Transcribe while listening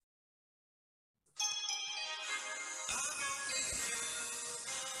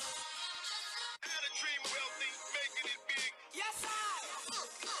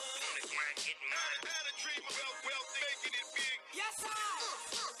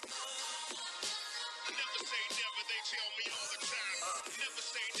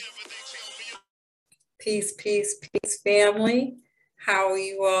Peace, peace, peace, family. How are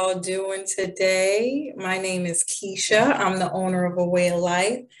you all doing today? My name is Keisha. I'm the owner of A Way of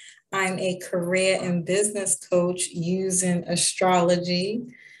Life. I'm a career and business coach using astrology.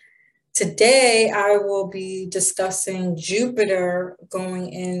 Today, I will be discussing Jupiter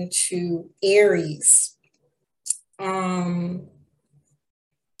going into Aries.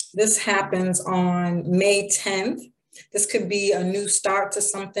 This happens on May 10th. This could be a new start to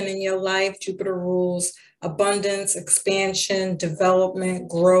something in your life. Jupiter rules abundance, expansion, development,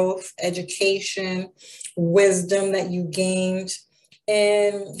 growth, education, wisdom that you gained,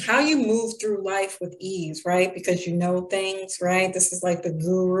 and how you move through life with ease, right? Because you know things, right? This is like the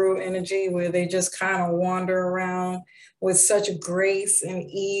guru energy where they just kind of wander around with such grace and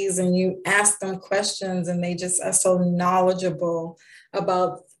ease, and you ask them questions and they just are so knowledgeable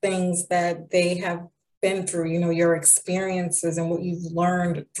about things that they have been through, your experiences and what you've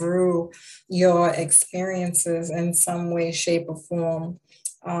learned through your experiences in some way, shape, or form.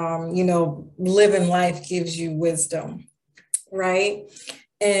 Living life gives you wisdom, right?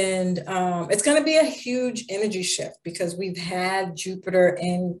 And it's going to be a huge energy shift because we've had Jupiter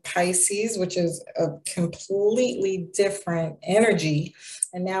in Pisces, which is a completely different energy.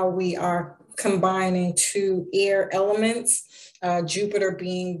 And now we are combining two air elements, Jupiter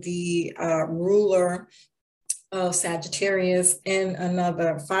being the ruler of Sagittarius and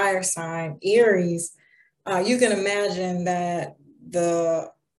another fire sign, Aries. You can imagine that the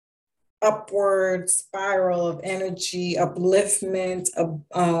upward spiral of energy, upliftment,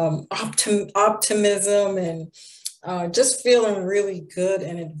 optimism, and just feeling really good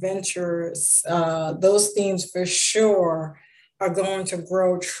and adventurous. Those themes for sure are going to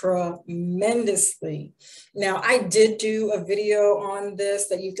grow tremendously. Now, I did do a video on this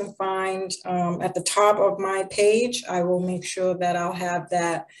that you can find at the top of my page. I will make sure that I'll have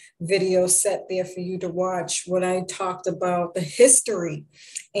that video set there for you to watch when I talked about the history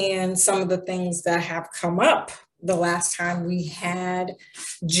and some of the things that have come up the last time we had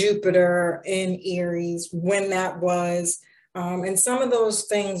Jupiter in Aries, when that was. And some of those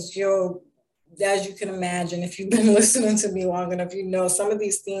things as you can imagine, if you've been listening to me long enough, some of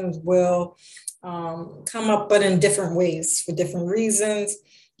these themes will come up, but in different ways for different reasons.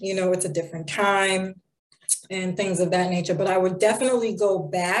 It's a different time and things of that nature. But I would definitely go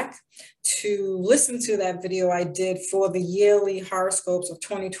back to listen to that video I did for the yearly horoscopes of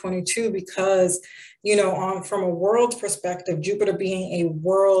 2022, because, from a world perspective, Jupiter being a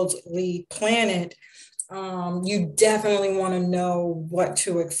worldly planet, you definitely want to know what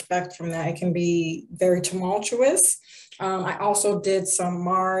to expect from that. It can be very tumultuous. I also did some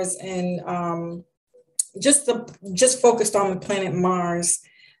Mars and just focused on the planet Mars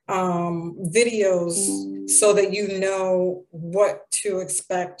videos, so that you know what to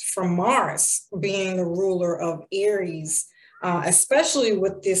expect from Mars being the ruler of Aries, especially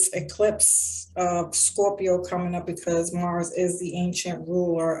with this eclipse of Scorpio coming up, because Mars is the ancient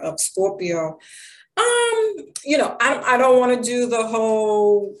ruler of Scorpio. I don't want to do the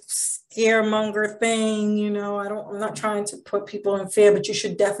whole scaremonger thing. I'm not trying to put people in fear, but you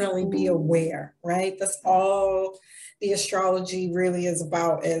should definitely be aware, right? That's all the astrology really is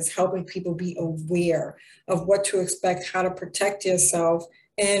about, is helping people be aware of what to expect, how to protect yourself,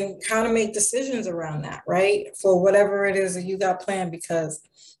 and how to make decisions around that, right? For whatever it is that you got planned, because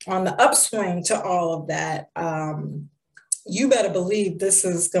on the upswing to all of that, you better believe this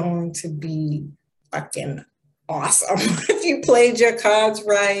is going to be fucking awesome. If you played your cards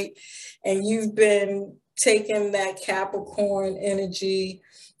right and you've been taking that Capricorn energy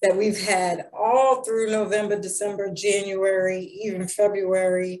that we've had all through November, December, January, even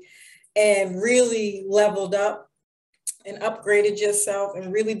February, and really leveled up and upgraded yourself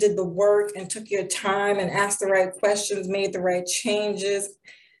and really did the work and took your time and asked the right questions, made the right changes.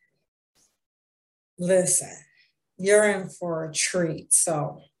 Listen, you're in for a treat.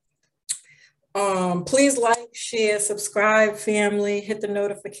 So please like, share, subscribe, family, hit the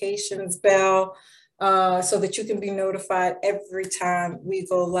notifications bell so that you can be notified every time we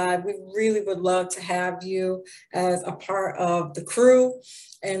go live. We really would love to have you as a part of the crew.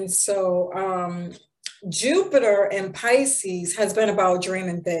 And so Jupiter in Pisces has been about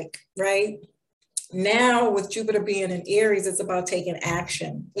dreaming big, right? Now with Jupiter being in Aries, it's about taking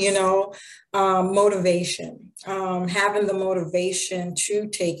action, motivation, having the motivation to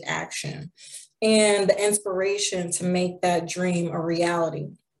take action and the inspiration to make that dream a reality.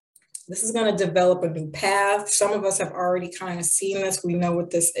 This is going to develop a new path. Some of us have already kind of seen this. We know what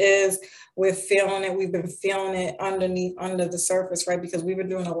this is. We're feeling it. We've been feeling it under the surface, right? Because we've been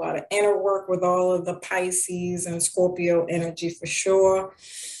doing a lot of inner work with all of the Pisces and Scorpio energy for sure.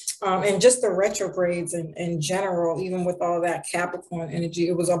 And just the retrogrades in general, even with all that Capricorn energy,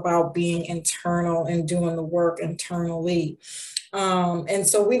 it was about being internal and doing the work internally. And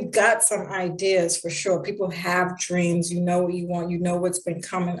so we've got some ideas for sure. People have dreams, you know what you want, you know what's been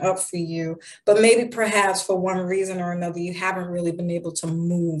coming up for you, but maybe perhaps for one reason or another, you haven't really been able to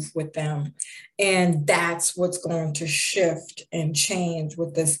move with them. And that's what's going to shift and change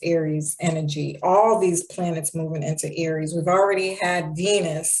with this Aries energy. All these planets moving into Aries. We've already had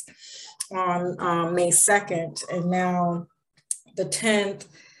Venus on May 2nd, and now the 10th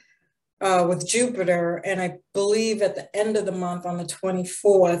with Jupiter. And I believe at the end of the month on the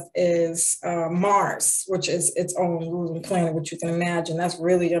 24th is Mars, which is its own ruling planet, which you can imagine that's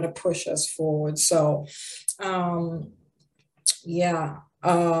really going to push us forward. So, yeah,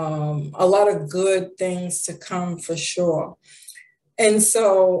 a lot of good things to come for sure. And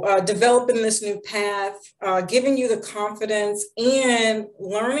so developing this new path, giving you the confidence and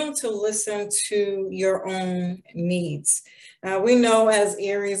learning to listen to your own needs. We know as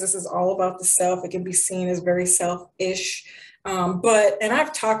Aries, this is all about the self. It can be seen as very selfish. And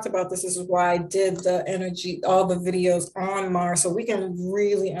I've talked about this is why I did the energy, all the videos on Mars, so we can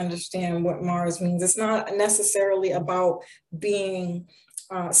really understand what Mars means. It's not necessarily about being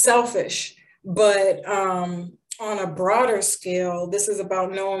selfish, but on a broader scale, this is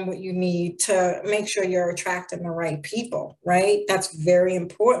about knowing what you need to make sure you're attracting the right people, right? That's very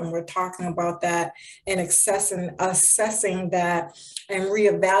important. We're talking about that and assessing that and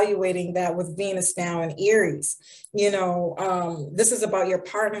reevaluating that with Venus now in Aries. You know, this is about your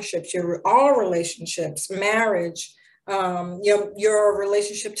partnerships, your all relationships, marriage, your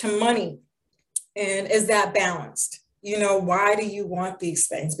relationship to money. And is that balanced? You know, why do you want these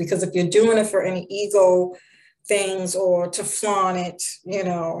things? Because if you're doing it for any ego things or to flaunt it, you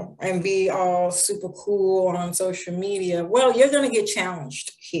know, and be all super cool on social media, well, you're going to get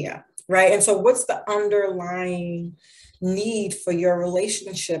challenged here, right? And so what's the underlying need for your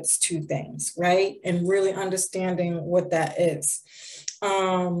relationships to things, right? And really understanding what that is.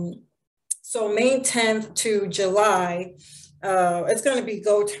 So May 10th to July, it's going to be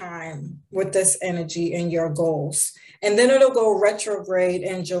go time with this energy and your goals. And then it'll go retrograde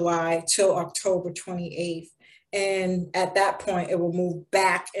in July till October 28th. And at that point, it will move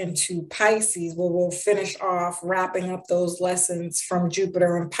back into Pisces, where we'll finish off wrapping up those lessons from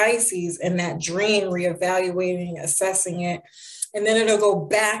Jupiter and Pisces and that dream, reevaluating, assessing it. And then it'll go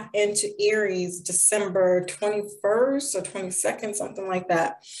back into Aries December 21st or 22nd, something like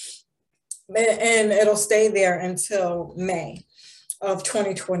that. And it'll stay there until May of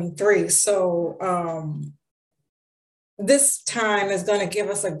 2023. So this time is going to give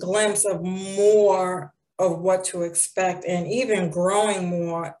us a glimpse of more of what to expect and even growing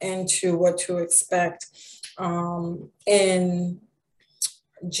more into what to expect in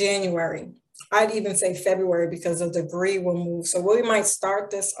January. I'd even say February because the degree will move. So we might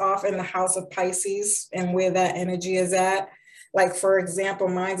start this off in the house of Pisces and where that energy is at. Like, for example,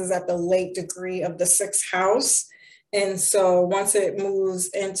 mine is at the late degree of the 6th house. And so once it moves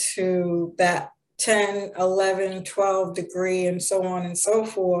into that 10, 11, 12 degree and so on and so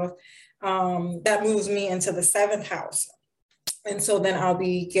forth, that moves me into the 7th house. And so then I'll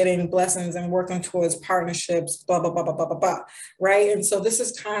be getting blessings and working towards partnerships, blah, blah, blah, blah, blah, blah, blah, right? And so this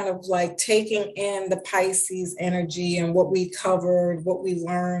is kind of like taking in the Pisces energy and what we covered, what we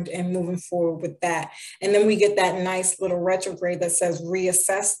learned, and moving forward with that. And then we get that nice little retrograde that says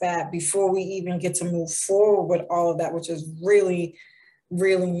reassess that before we even get to move forward with all of that, which is really,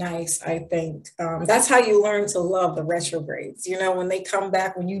 really nice, I think. That's how you learn to love the retrogrades. You know, when they come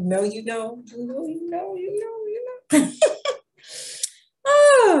back, when you know, you know, you know, you know, you know, you know.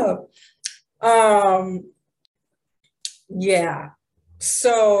 Oh, yeah.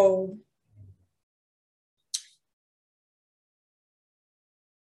 So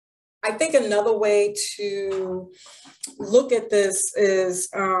I think another way to look at this is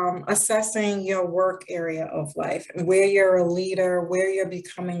assessing your work area of life and where you're a leader, where you're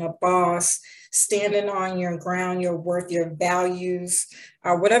becoming a boss, standing on your ground, your worth, your values,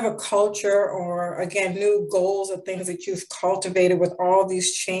 whatever culture or, again, new goals or things that you've cultivated with all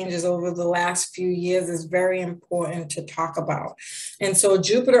these changes over the last few years is very important to talk about. And so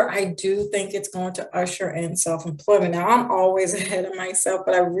Jupiter, I do think it's going to usher in self-employment. Now, I'm always ahead of myself,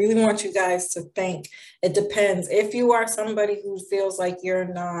 but I really want you guys to think. It depends. If you are somebody who feels like you're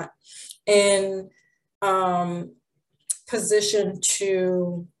not in position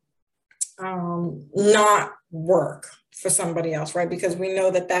to not work for somebody else, right? Because we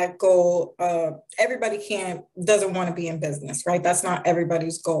know that goal, everybody doesn't want to be in business, right? That's not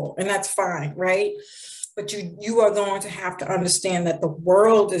everybody's goal, and that's fine, right? but you are going to have to understand that the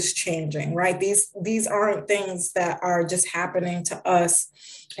world is changing, right? These aren't things that are just happening to us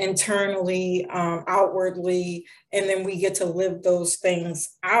internally, outwardly, and then we get to live those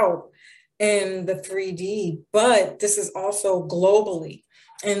things out in the 3D, but this is also globally.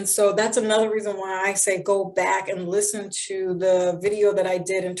 And so that's another reason why I say go back and listen to the video that I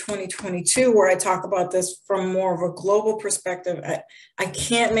did in 2022, where I talk about this from more of a global perspective. I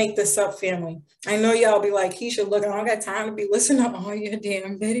can't make this up, family. I know y'all be like, Keisha, look, I don't got time to be listening to all your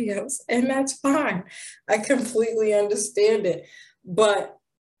damn videos. And that's fine. I completely understand it. But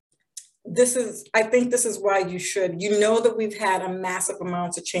I think this is why you should. You know that we've had a massive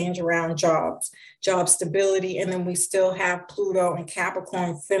amount of change around job stability, and then we still have Pluto and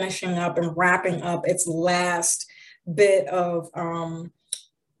Capricorn finishing up and wrapping up its last bit of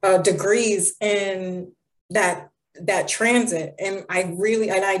degrees in that transit. And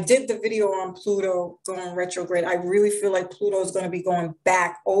I did the video on Pluto going retrograde. I really feel like Pluto is going to be going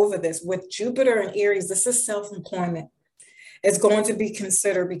back over this with Jupiter and Aries. This is self-employment. Is going to be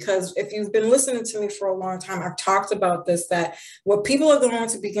considered, because if you've been listening to me for a long time, I've talked about this, that what people are going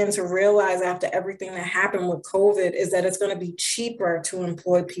to begin to realize after everything that happened with COVID is that it's going to be cheaper to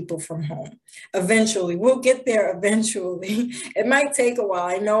employ people from home. Eventually, we'll get there eventually. It might take a while.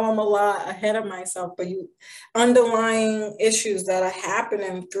 I know I'm a lot ahead of myself, but underlying issues that are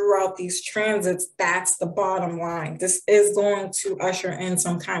happening throughout these transits, that's the bottom line. This is going to usher in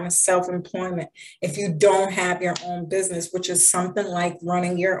some kind of self-employment if you don't have your own business, which is something like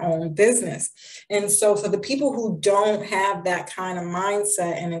running your own business. And so for the people who don't have that kind of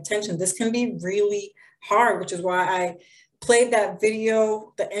mindset and intention, this can be really hard, which is why I played that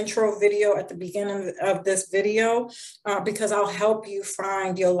video, the intro video at the beginning of this video, because I'll help you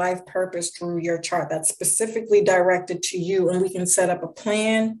find your life purpose through your chart that's specifically directed to you. And we can set up a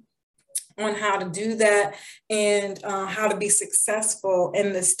plan on how to do that and how to be successful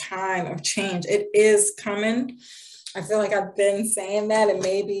in this time of change. It is coming. I feel like I've been saying that, and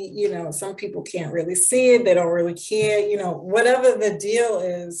maybe, some people can't really see it. They don't really care, whatever the deal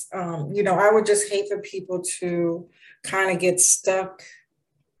is, I would just hate for people to kind of get stuck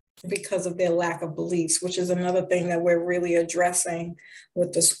because of their lack of beliefs, which is another thing that we're really addressing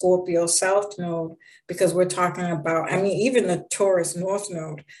with the Scorpio South Node, because we're talking about, even the Taurus North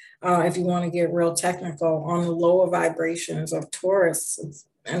Node, if you want to get real technical on the lower vibrations of Taurus,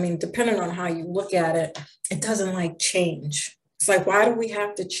 depending on how you look at it, it doesn't like change. It's like, why do we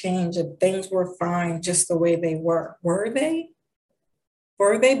have to change if things were fine just the way they were? Were they?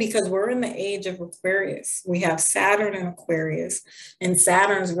 Were they? Because we're in the age of Aquarius. We have Saturn in Aquarius, and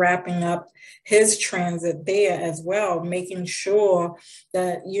Saturn's wrapping up his transit there as well, making sure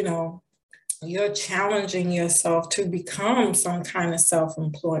that, you're challenging yourself to become some kind of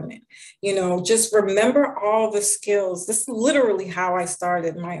self-employment. Just remember all the skills. This is literally how I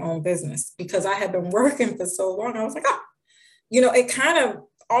started my own business, because I had been working for so long. I was like, it kind of,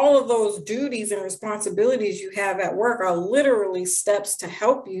 all of those duties and responsibilities you have at work are literally steps to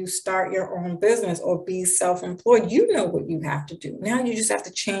help you start your own business or be self-employed. You know what you have to do. Now you just have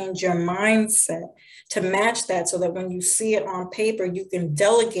to change your mindset to match that, so that when you see it on paper, you can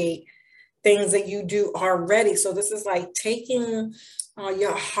delegate things that you do already. So this is like taking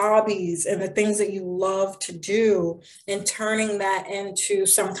your hobbies and the things that you love to do and turning that into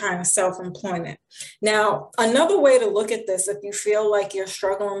some kind of self-employment. Now, another way to look at this, if you feel like you're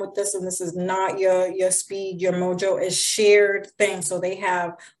struggling with this and this is not your speed, your mojo, is shared things. So they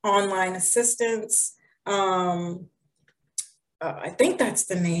have online assistants. I think that's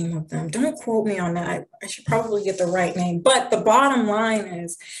the name of them. Don't quote me on that. I should probably get the right name. But the bottom line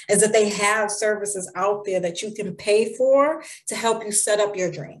is that they have services out there that you can pay for to help you set up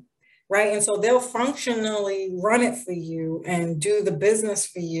your dream, right? And so they'll functionally run it for you and do the business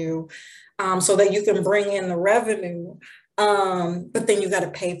for you, so that you can bring in the revenue. But then you got to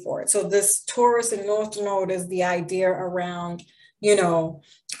pay for it. So this Taurus and North Node is the idea around,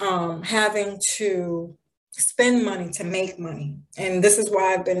 having to spend money to make money. And this is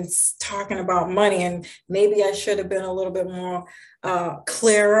why I've been talking about money, and maybe I should have been a little bit more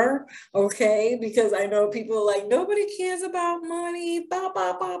clearer, okay? Because I know people are like, nobody cares about money, ba,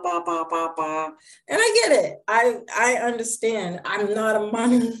 ba, ba, ba, ba, ba, ba. And I get it. I understand. I'm not a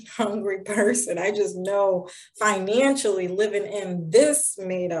money hungry person. I just know financially, living in this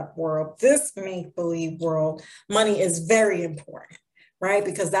made up world, this make-believe world, money is very important, right?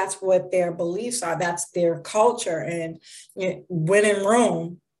 Because that's what their beliefs are. That's their culture. And when in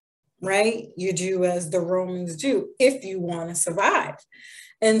Rome, right, you do as the Romans do if you want to survive.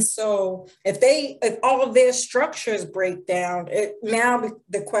 And so if all of their structures break down, now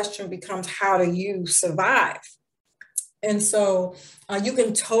the question becomes, how do you survive? And so you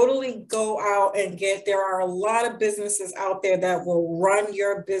can totally go out and there are a lot of businesses out there that will run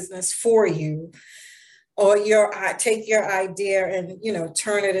your business for you, or take your idea and,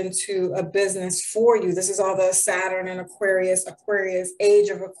 turn it into a business for you. This is all the Saturn and Aquarius, age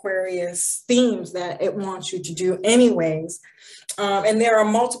of Aquarius themes that it wants you to do anyways. And there are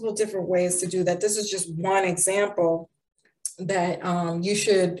multiple different ways to do that. This is just one example that you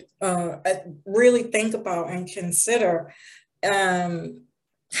should really think about and consider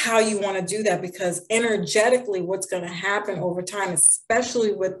how you want to do that, because energetically what's going to happen over time,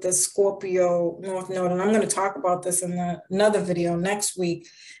 especially with the Scorpio North Node, and I'm going to talk about this in another video next week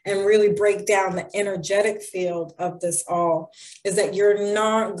and really break down the energetic field of this all, is that you're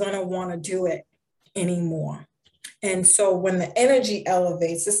not going to want to do it anymore. And so when the energy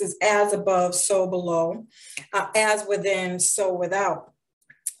elevates, this is as above, so below, as within, so without.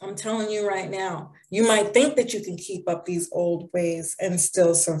 I'm telling you right now, you might think that you can keep up these old ways and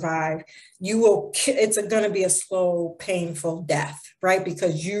still survive. It's going to be a slow, painful death, right?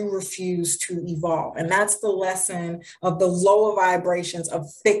 Because you refuse to evolve. And that's the lesson of the lower vibrations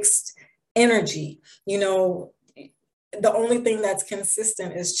of fixed energy. The only thing that's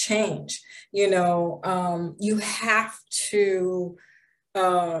consistent is change. You have to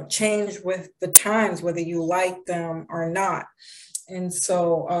change with the times, whether you like them or not. And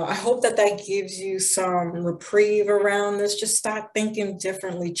so I hope that gives you some reprieve around this. Just start thinking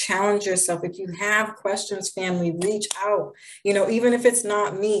differently, challenge yourself. If you have questions, family, reach out. Even if it's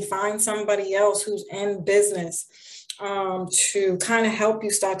not me, find somebody else who's in business to kind of help you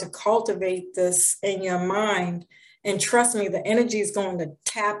start to cultivate this in your mind. And trust me, the energy is going to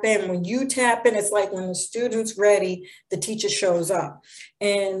tap in. When you tap in, it's like when the student's ready, the teacher shows up.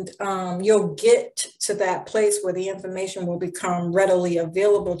 And you'll get to that place where the information will become readily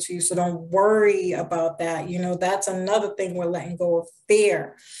available to you. So don't worry about that. That's another thing, we're letting go of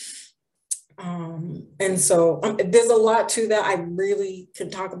fear. And so there's a lot to that. I really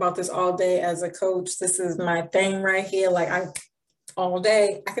can talk about this all day as a coach. This is my thing right here. All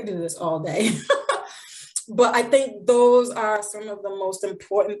day, I could do this all day. But I think those are some of the most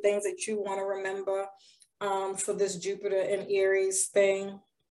important things that you want to remember for this Jupiter and Aries thing.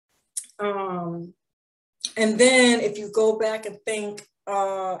 And then if you go back and think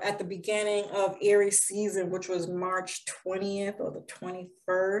at the beginning of Aries season, which was March 20th or the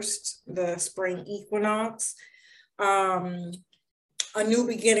 21st, the spring equinox, a new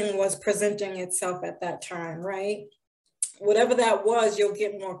beginning was presenting itself at that time, right? Whatever that was, you'll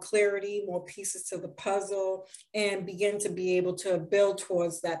get more clarity, more pieces to the puzzle, and begin to be able to build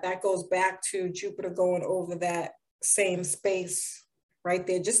towards that. That goes back to Jupiter going over that same space right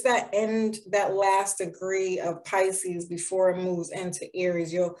there. Just that last degree of Pisces before it moves into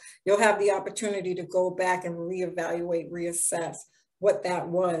Aries. You'll have the opportunity to go back and reevaluate, reassess what that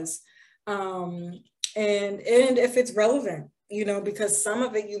was. And if it's relevant, because some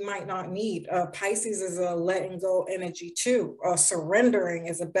of it you might not need. Pisces is a letting go energy too. Surrendering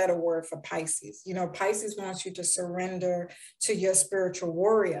is a better word for Pisces. Pisces wants you to surrender to your spiritual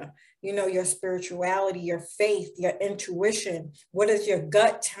warrior, your spirituality, your faith, your intuition. What is your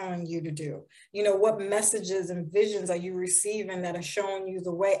gut telling you to do? What messages and visions are you receiving that are showing you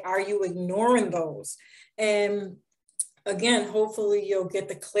the way? Are you ignoring those? And again, hopefully you'll get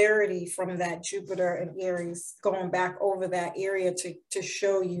the clarity from that Jupiter and Aries going back over that area to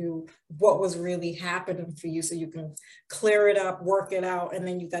show you what was really happening for you, so you can clear it up, work it out, and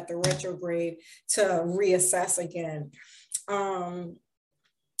then you got the retrograde to reassess again,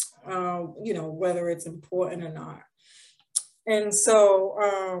 whether it's important or not. And so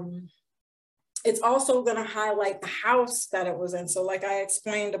it's also going to highlight the house that it was in. So like I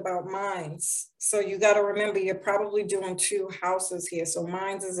explained about Mines. So you got to remember, you're probably doing 2 houses here. So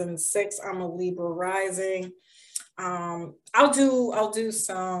Mines is in 6. I'm a Libra rising. I'll do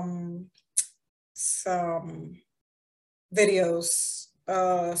some videos,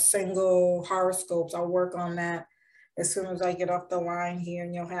 single horoscopes. I'll work on that as soon as I get off the line here,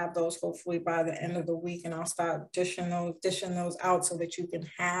 and you'll have those hopefully by the end of the week, and I'll start dishing those out so that you can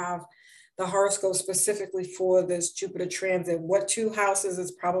have the horoscope specifically for this Jupiter transit. What 2 houses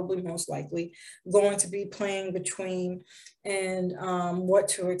is probably most likely going to be playing between, and what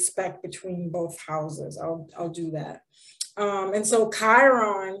to expect between both houses. I'll do that. And so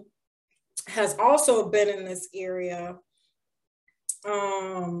Chiron has also been in this area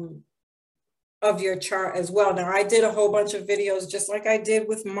of your chart as well. Now, I did a whole bunch of videos, just like I did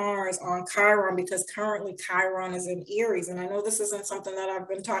with Mars, on Chiron, because currently Chiron is in Aries. And I know this isn't something that I've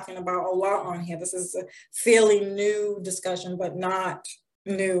been talking about a lot on here. This is a fairly new discussion, but not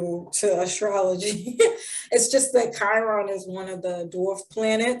new to astrology. It's just that Chiron is one of the dwarf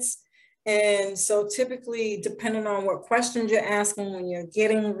planets. And so typically, depending on what questions you're asking when you're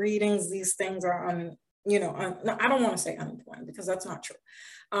getting readings, these things are I don't want to say unimportant, because that's not true.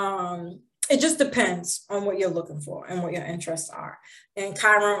 It just depends on what you're looking for and what your interests are. And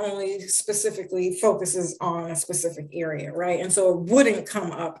Chiron only specifically focuses on a specific area, right? And so it wouldn't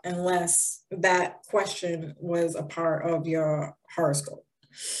come up unless that question was a part of your horoscope.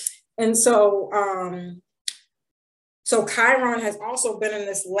 And so, so Chiron has also been in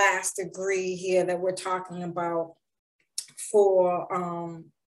this last degree here that we're talking about for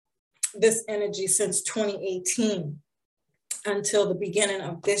this energy since 2018. Until the beginning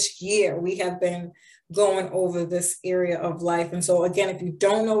of this year, we have been going over this area of life. And so again, if you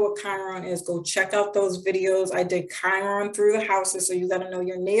don't know what Chiron is, go check out those videos. I did Chiron through the houses, so you got to know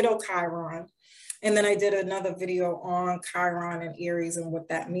your natal Chiron. And then I did another video on Chiron and Aries and what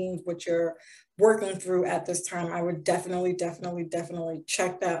that means, what you're working through at this time. I would definitely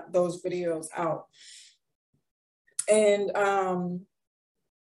check those videos out. And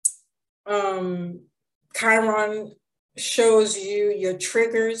Chiron shows you your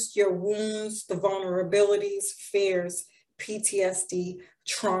triggers, your wounds, the vulnerabilities, fears, PTSD,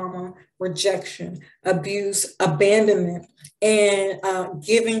 trauma, rejection, abuse, abandonment, and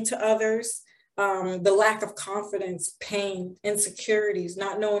giving to others, the lack of confidence, pain, insecurities,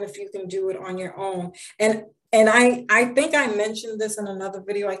 not knowing if you can do it on your own. And I think I mentioned this in another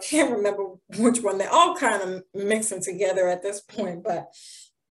video. I can't remember which one. They're all kind of mixing together at this point, but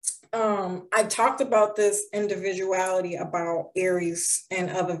I talked about this individuality about Aries in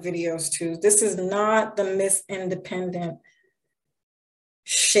other videos too. This is not the Miss Independent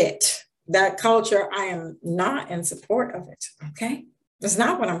shit. That culture, I am not in support of it, okay? That's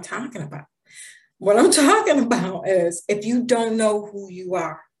not what I'm talking about. What I'm talking about is, if you don't know who you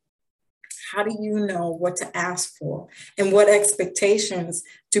are, how do you know what to ask for? And what expectations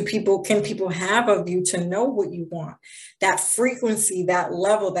can people have of you to know what you want? That frequency, that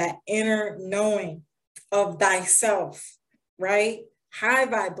level, that inner knowing of thyself, right? High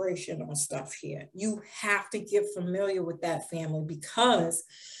vibrational stuff here. You have to get familiar with that, family, because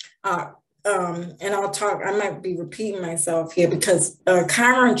and I might be repeating myself here, because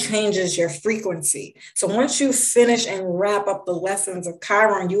Chiron changes your frequency. So once you finish and wrap up the lessons of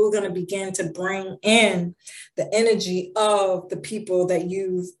Chiron, you are going to begin to bring in the energy of the people that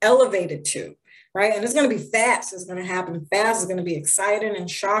you've elevated to, right? And it's going to be fast. It's going to happen fast. It's going to be exciting and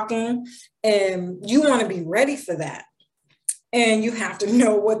shocking. And you want to be ready for that. And you have to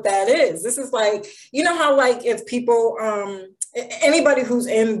know what that is. This is like, you know how, like, if people, anybody who's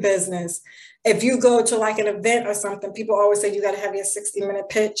in business, if you go to like an event or something, people always say you got to have your 60-minute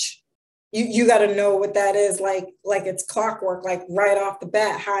pitch. You got to know what that is, like it's clockwork, like right off the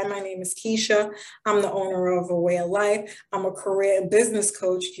bat. Hi, my name is Keisha. I'm the owner of A Way of Life. I'm a career and business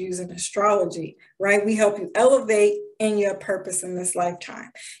coach using astrology, right? We help you elevate in your purpose in this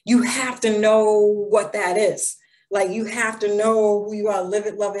lifetime. You have to know what that is. Like, you have to know who you are, live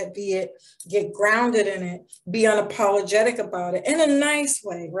it, love it, be it, get grounded in it, be unapologetic about it in a nice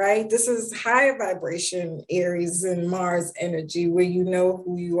way, right? This is high vibration Aries and Mars energy, where you know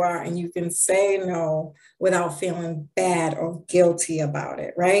who you are and you can say no without feeling bad or guilty about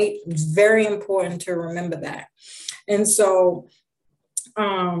it, right? It's very important to remember that. And so,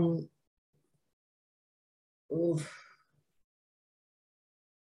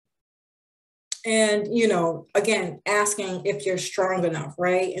 and, you know, again, asking if you're strong enough,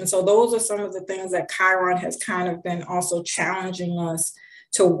 right? And so those are some of the things that Chiron has kind of been also challenging us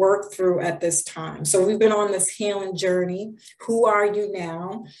to work through at this time. So we've been on this healing journey. Who are you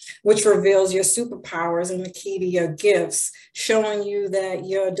now? Which reveals your superpowers and the key to your gifts, showing you that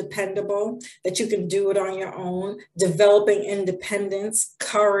you're dependable, that you can do it on your own, developing independence,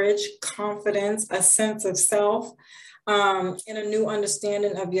 courage, confidence, a sense of self, and a new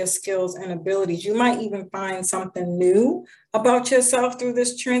understanding of your skills and abilities. You might even find something new about yourself through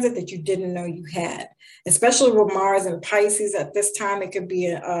this transit that you didn't know you had, especially with Mars and Pisces at this time. It could be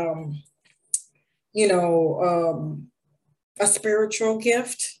a spiritual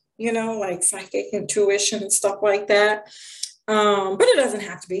gift, you know, like psychic intuition and stuff like that. But it doesn't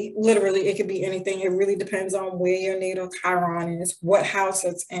have to be. Literally, it could be anything. It really depends on where your natal Chiron is, what house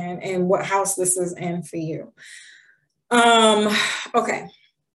it's in, and what house this is in for you. Okay.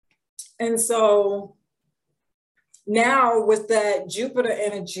 And so now with that Jupiter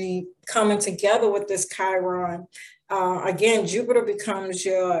energy coming together with this Chiron, again, Jupiter becomes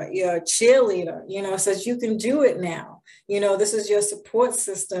your cheerleader, says you can do it now. This is your support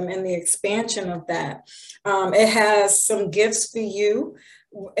system and the expansion of that. It has some gifts for you.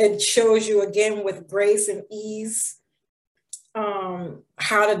 It shows you again with grace and ease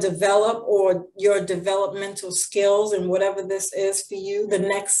how to develop or your developmental skills and whatever this is for you, the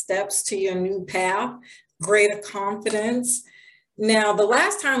next steps to your new path, greater confidence. Now, the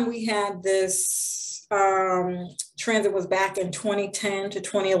last time we had this transit was back in 2010 to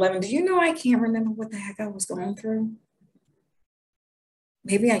 2011. Do you know I can't remember what the heck I was going through?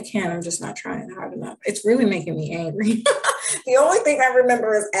 Maybe I can, I'm just not trying hard enough. It's really making me angry. The only thing I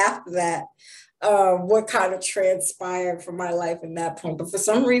remember is after that, what kind of transpired for my life in that point. But for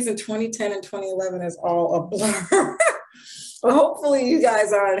some reason, 2010 and 2011 is all a blur. Well, hopefully you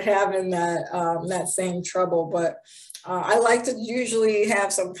guys aren't having that same trouble, but I like to usually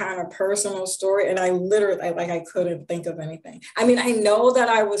have some kind of personal story, and I couldn't think of anything. I mean, I know that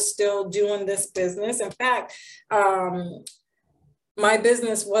I was still doing this business. In fact, my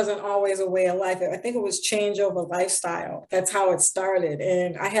business wasn't always a way of life. I think it was change over lifestyle. That's how it started.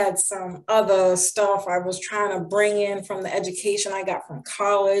 And I had some other stuff I was trying to bring in from the education I got from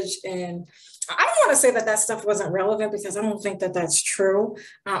college. And I don't want to say that stuff wasn't relevant, because I don't think that that's true.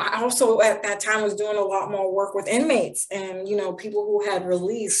 I also at that time was doing a lot more work with inmates and, people who had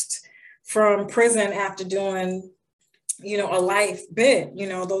released from prison after doing, a life bid.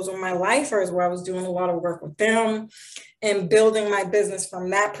 Those were my lifers, where I was doing a lot of work with them and building my business from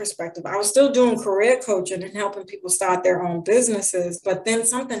that perspective. I was still doing career coaching and helping people start their own businesses. But then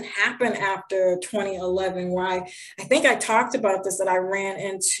something happened after 2011 where I think I talked about this, that I ran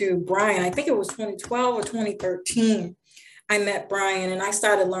into Brian. I think it was 2012 or 2013. I met Brian and I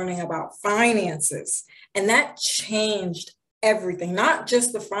started learning about finances, and that changed everything, not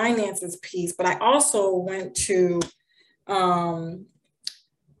just the finances piece, but I also went to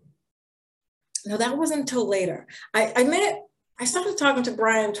no, that wasn't until later. I started talking to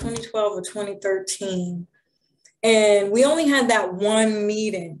Brian 2012 or 2013, and we only had that one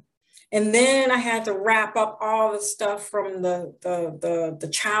meeting. And then I had to wrap up all the stuff from the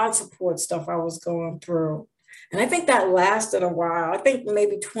child support stuff I was going through. And I think that lasted a while. I think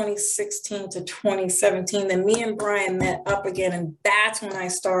maybe 2016 to 2017. Then me and Brian met up again, and that's when I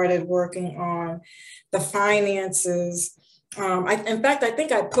started working on the finances. In fact, I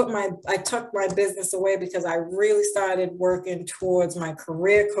think I tucked my business away because I really started working towards my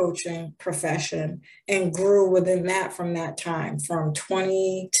career coaching profession and grew within that from that time, from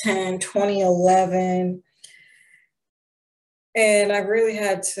 2010, 2011. And I really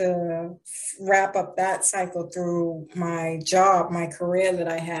had to wrap up that cycle through my job, my career that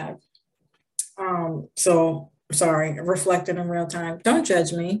I had. So sorry, reflected in real time. Don't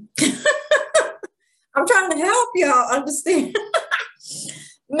judge me. I'm trying to help y'all understand.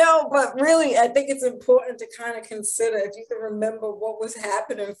 No, but really, I think it's important to kind of consider, if you can remember what was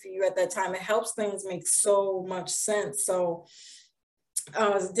happening for you at that time, it helps things make so much sense. So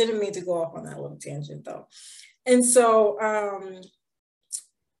I didn't mean to go off on that little tangent though. And so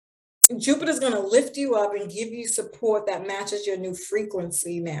Jupiter's going to lift you up and give you support that matches your new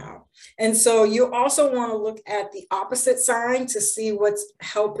frequency now. And so you also want to look at the opposite sign to see what's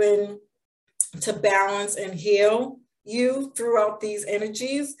helping to balance and heal you throughout these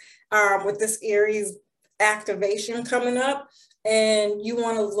energies with this Aries activation coming up. And you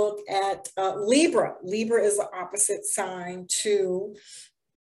want to look at Libra. Libra is the opposite sign to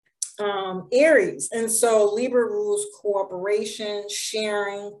Aries. And so Libra rules cooperation,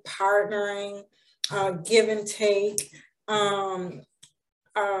 sharing, partnering, give and take.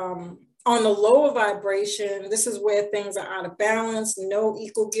 On the lower vibration, this is where things are out of balance, no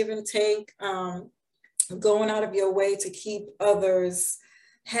equal give and take, going out of your way to keep others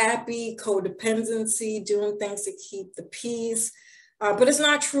happy, codependency, doing things to keep the peace. But it's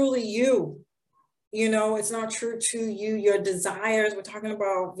not truly you. It's not true to you, your desires. We're talking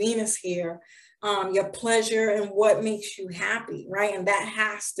about Venus here, your pleasure and what makes you happy, right? And that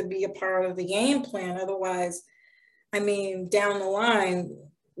has to be a part of the game plan. Otherwise, I mean, down the line,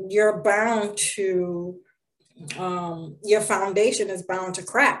 you're bound to, your foundation is bound to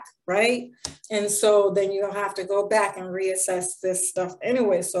crack, right? And so then you'll have to go back and reassess this stuff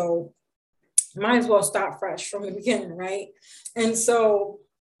anyway. So might as well start fresh from the beginning, right? And so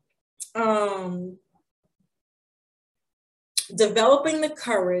developing the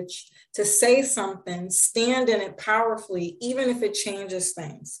courage to say something, stand in it powerfully, even if it changes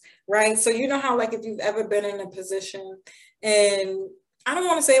things, right? So you know how, like, if you've ever been in a position and I don't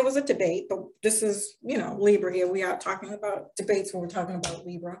want to say it was a debate, but this is, Libra here. We are talking about debates when we're talking about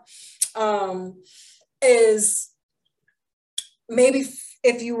Libra. Is maybe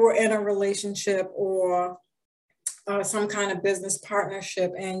if you were in a relationship or some kind of business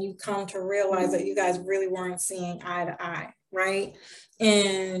partnership and you come to realize that you guys really weren't seeing eye to eye, right?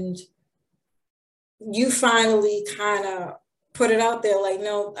 And you finally kind of put it out there like,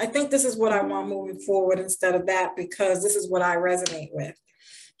 no, I think this is what I want moving forward instead of that, because this is what I resonate with.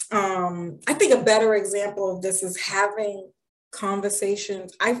 I think a better example of this is having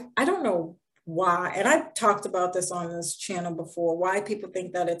conversations. I don't know why, and I've talked about this on this channel before, why people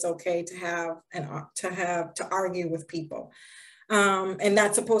think that it's okay to have to argue with people. And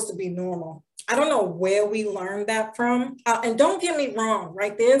that's supposed to be normal. I don't know where we learned that from. And don't get me wrong,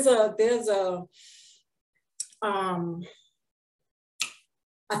 right? There's a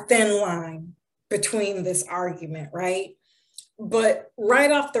thin line between this argument, right? But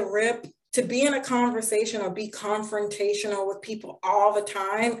right off the rip, to be in a conversation or be confrontational with people all the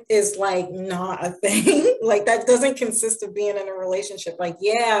time is like not a thing. Like that doesn't consist of being in a relationship. Like,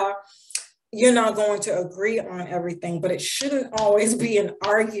 yeah, you're not going to agree on everything, but it shouldn't always be an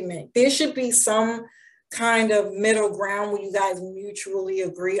argument. There should be some kind of middle ground where you guys mutually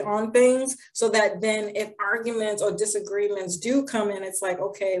agree on things, so that then if arguments or disagreements do come in, it's like,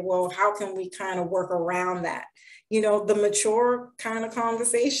 okay, well, how can we kind of work around that? The mature kind of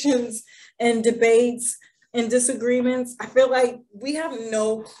conversations and debates and disagreements, I feel like we have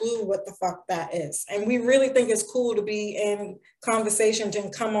no clue what the fuck that is. And we really think it's cool to be in conversations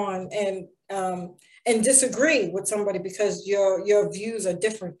and come on and disagree with somebody because your views are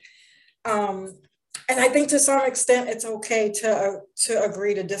different. And I think to some extent it's okay to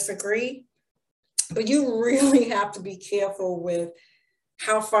agree to disagree, but you really have to be careful with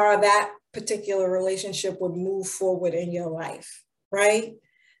how far that particular relationship would move forward in your life, right?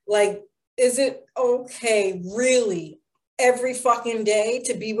 Like, is it okay really every fucking day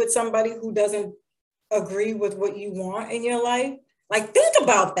to be with somebody who doesn't agree with what you want in your life? Like, think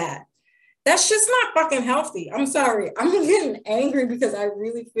about that. That's just not fucking healthy. I'm sorry. I'm getting angry because I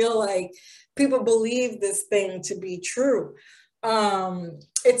really feel like people believe this thing to be true.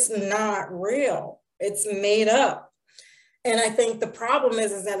 It's not real. It's made up. And I think the problem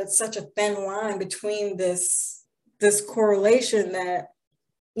is that it's such a thin line between this correlation that,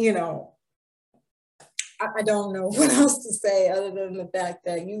 I don't know what else to say other than the fact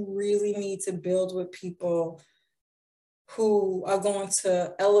that you really need to build with people who are going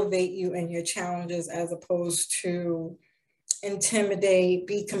to elevate you and your challenges as opposed to intimidate,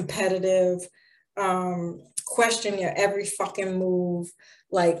 be competitive, question your every fucking move.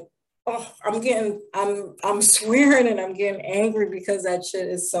 Like, oh, I'm swearing and I'm getting angry because that shit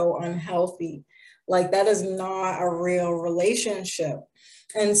is so unhealthy. Like, that is not a real relationship.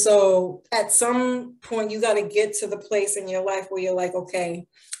 And so at some point, you got to get to the place in your life where you're like, okay,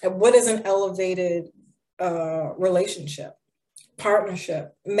 what is an elevated relationship,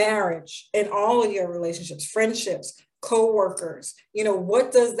 partnership, marriage, and all of your relationships, friendships, co-workers?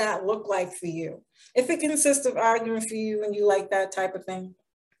 What does that look like for you? If it consists of arguing for you and you like that type of thing,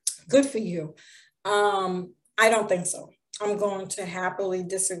 good for you. I don't think so. I'm going to happily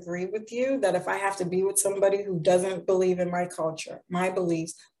disagree with you that if I have to be with somebody who doesn't believe in my culture, my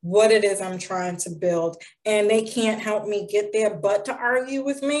beliefs, what it is I'm trying to build, and they can't help me get there but to argue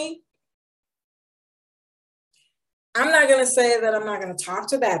with me, I'm not going to say that I'm not going to talk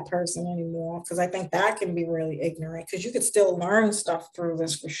to that person anymore, because I think that can be really ignorant, because you could still learn stuff through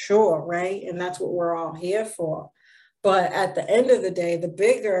this for sure, right? And that's what we're all here for. But at the end of the day, the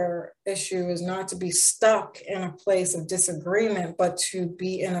bigger issue is not to be stuck in a place of disagreement, but to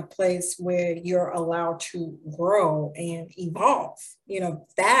be in a place where you're allowed to grow and evolve.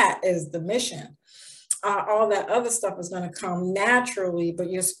 That is the mission. All that other stuff is going to come naturally,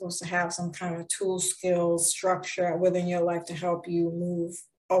 but you're supposed to have some kind of tool, skills, structure within your life to help you move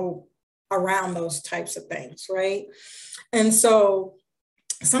around those types of things, right? And so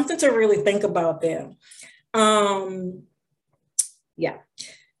something to really think about there. Yeah.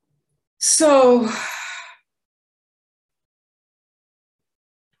 So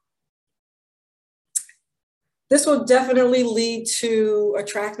this will definitely lead to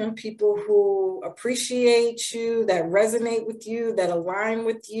attracting people who appreciate you, that resonate with you, that align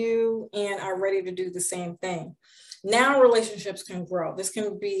with you, and are ready to do the same thing. Now relationships can grow. This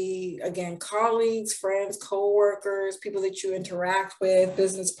can be, again, colleagues, friends, co-workers, people that you interact with,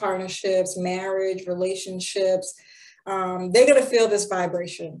 business partnerships, marriage, relationships, they're going to feel this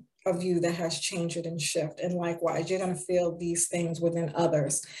vibration of you that has changed and shift. And likewise, you're going to feel these things within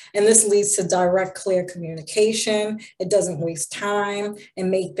others. And this leads to direct, clear communication. It doesn't waste time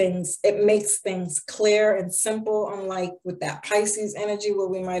and it makes things clear and simple, unlike with that Pisces energy where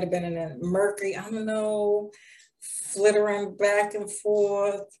we might have been in a Mercury, I don't know, flittering back and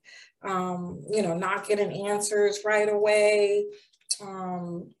forth, not getting answers right away.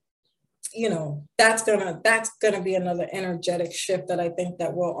 That's gonna be another energetic shift that I think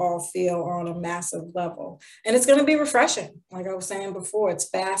that we'll all feel on a massive level. And it's gonna be refreshing. Like I was saying before, it's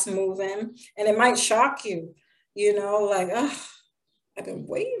fast moving and it might shock you, like, oh, I've been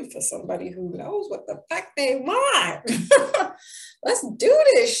waiting for somebody who knows what the fuck they want. Let's do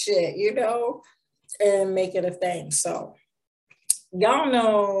this shit, and make it a thing. So y'all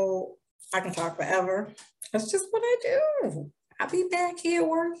know I can talk forever. That's just what I do. I'll be back here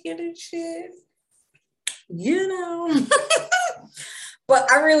working and shit,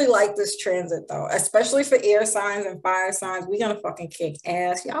 But I really like this transit though, especially for air signs and fire signs. We're gonna fucking kick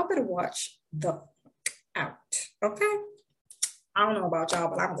ass. Y'all better watch the out, okay? I don't know about y'all,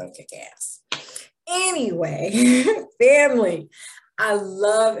 but I'm gonna kick ass. Anyway, family, I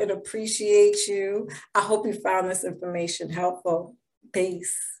love and appreciate you. I hope you found this information helpful.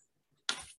 Peace.